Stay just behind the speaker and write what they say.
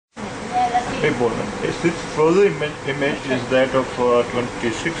important. This further image is that of a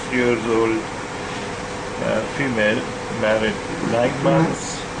 26 years old female, married 9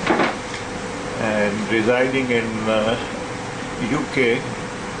 months and residing in UK.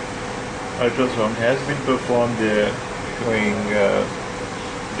 Ultrasound has been performed there, showing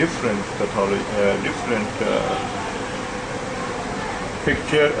different pathology, different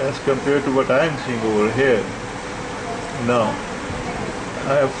picture as compared to what I am seeing over here. Now,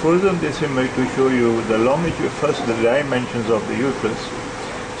 I have frozen this image to show you the longitude, first the dimensions of the uterus.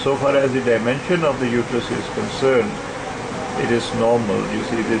 So far as the dimension of the uterus is concerned, it is normal. You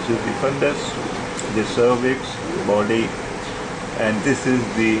see, this is the fundus, the cervix, the body, and this is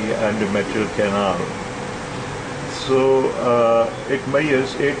the endometrial canal. So it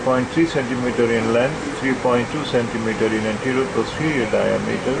measures 8.3 centimeter in length, 3.2 centimeter in anterior posterior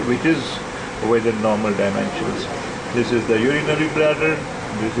diameter, which is within normal dimensions. This is the urinary bladder.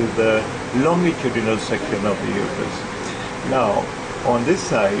 This is the longitudinal section of the uterus. Now, on this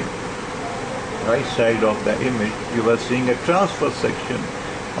side, right side of the image, you are seeing a transverse section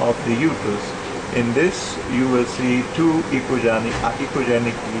of the uterus. In this, you will see two echogenic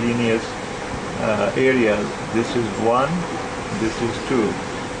linear areas. This is 1, this is 2.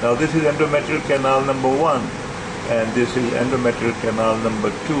 Now, this is endometrial canal number 1, and this is endometrial canal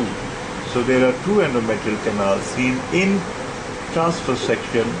number 2. So there are two endometrial canals seen in transverse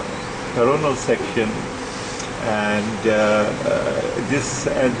section, coronal section, and this,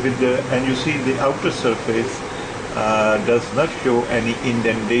 and you see the outer surface does not show any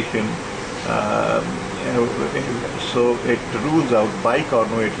indentation, so it rules out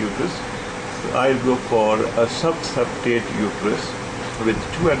bicornuate uterus. So I'll go for a subseptate uterus with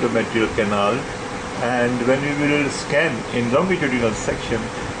two endometrial canals, and when we will scan in longitudinal section,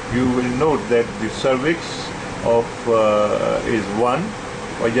 you will note that the cervix of is 1,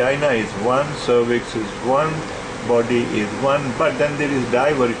 vagina is 1, cervix is 1, body is 1, but then there is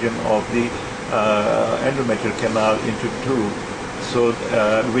diversion of the endometrial canal into 2. So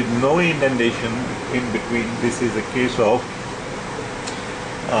with no indentation in between, this is a case of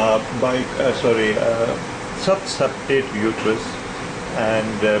subseptate uterus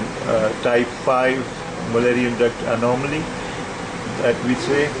and type 5 Mullerian duct anomaly that we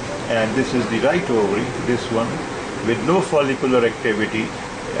say, and this is the right ovary, this one, with no follicular activity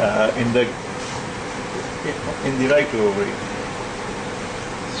in the right ovary.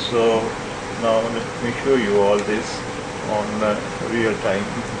 So now let me show you all this on real time.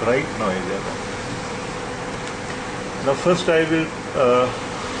 Bright noise. Now first I will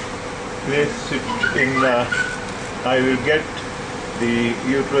place it in, I will get the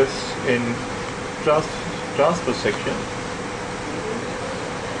uterus in transverse section.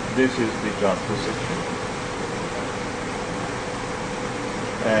 This is the transverse section,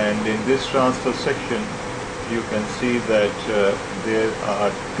 and in this transverse section you can see that there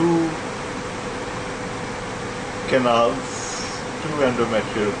are two canals, two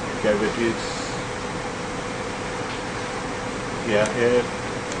endometrial cavities. Yeah, here.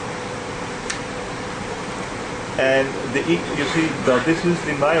 And you see that this is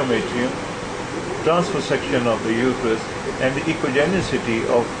the myometrium, transverse section of the uterus, and the echogenicity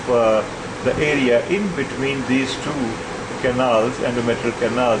of the area in between these two canals, endometrial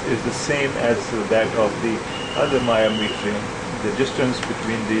canals, is the same as that of the other myometrium. The distance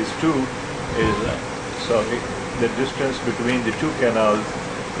between these two is, the distance between the two canals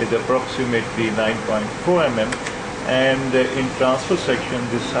is approximately 9.4 mm, and in transverse section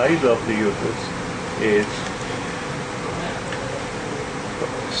the size of the uterus is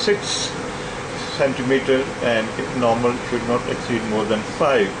 6 centimeter, and if normal should not exceed more than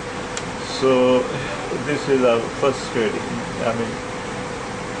 5. So this is our first study. I mean,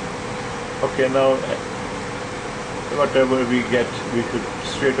 okay, now whatever we get, we should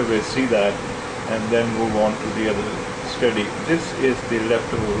straight away see that and then move on to the other study. This is the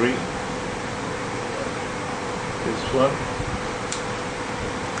left ovary, this one.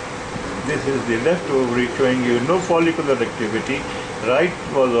 This is the left ovary, showing you no follicular activity. Right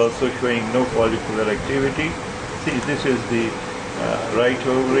was also showing no follicular activity. See, this is the right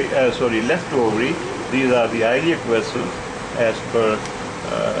ovary, left ovary. These are the iliac vessels as per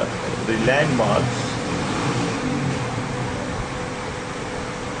the landmarks.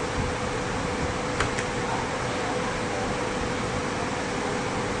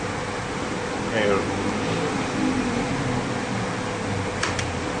 Here.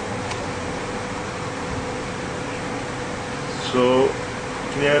 So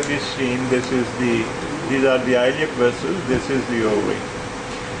clearly seen, these are the iliac vessels, this is the ovary.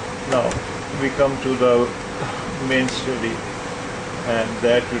 Now we come to the main study. and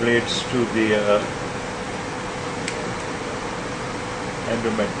that relates to the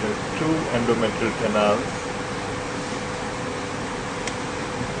endometrial, two endometrial canals,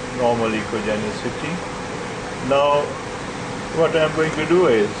 normal echogenicity. Now what I am going to do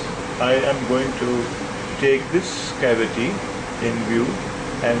is I am going to take this cavity in view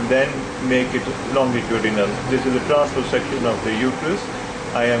and then make it longitudinal. This is the transverse section of the uterus.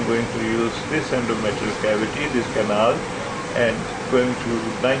 I am going to use this endometrial cavity, this canal, and going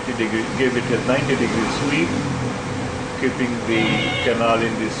to 90 degree, give it a 90-degree sweep, keeping the canal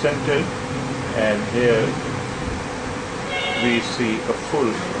in the center, and here we see a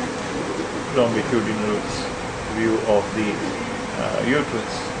full longitudinal view of the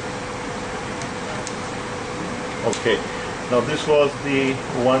uterus. Okay, now this was the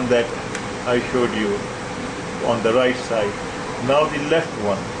one that I showed you on the right side. Now the left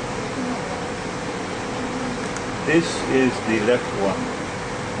one. This is the left one.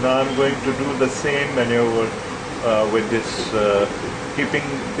 Now I'm going to do the same maneuver with this, keeping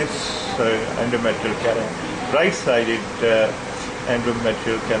this endometrial canal, right-sided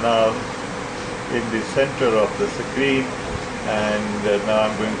endometrial canal in the center of the screen, and now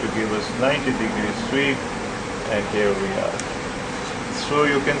I'm going to give us 90-degree sweep, and here we are. So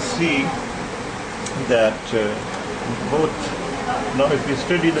you can see that both, now if we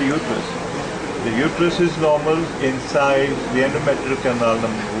study the uterus is normal inside the endometrial canal.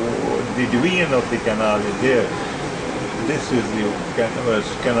 The division of the canal is here. This is the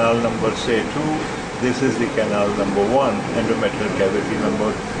canal number, say, 2. This is the canal number 1, endometrial cavity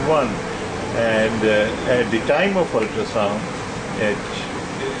number 1. And at the time of ultrasound,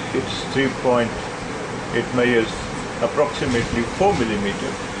 it's 3. It measures approximately 4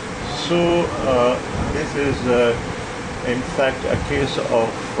 millimeters. So this is in fact a case of,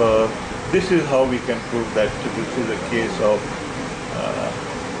 this is how we can prove that this is a case of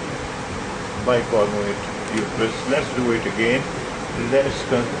bicornuate uterus. Let's do it again. Let's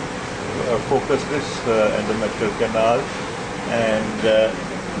focus this endometrial canal and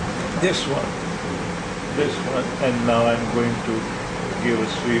this one, and now I'm going to give a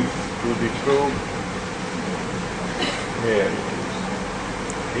sweep to the probe. Here it is.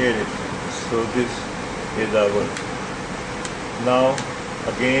 Here it is. So this is our, now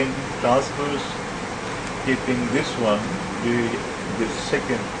again transverse, keeping this one, the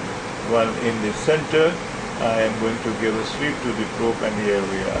second one in the center. I am going to give a sweep to the probe, and here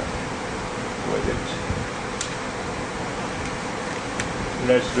we are with it.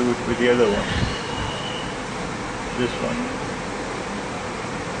 Let's do it with the other one. This one.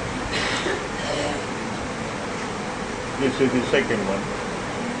 This is the second one.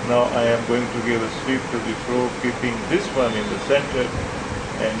 Now I am going to give a sweep to the probe, keeping this one in the center,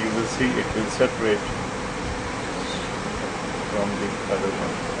 and you will see it will separate from the other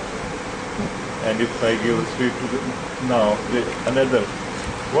one. And if I give a sweep to the, now another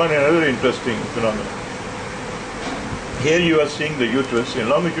interesting phenomenon. Here you are seeing the uterus in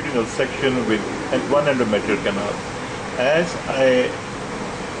longitudinal section with one endometrial canal. As I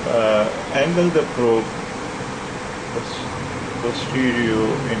angle the probe posterior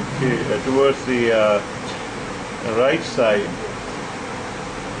towards the right side,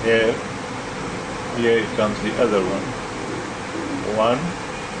 here it comes the other one. 1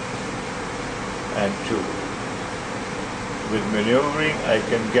 and 2. With maneuvering, I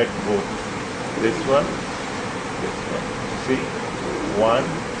can get both. This one. See? 1,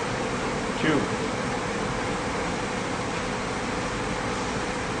 2.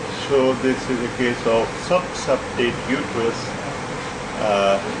 So this is a case of subseptate uterus,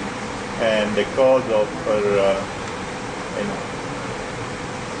 and the cause of her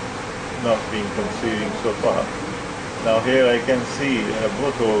not being conceiving so far. Now here I can see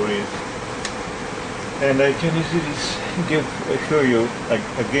both ovaries, and I can easily show you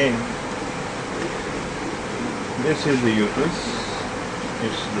again. This is the uterus.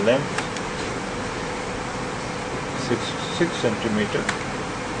 Its length 6 centimeter.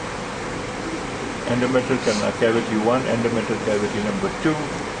 Endometrial canal cavity 1, endometrial cavity number 2.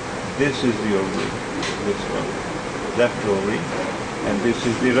 This is the ovary, this one, left ovary, and this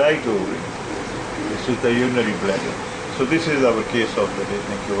is the right ovary. This is the urinary bladder. So this is our case of the day.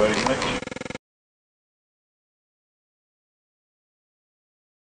 Thank you very much.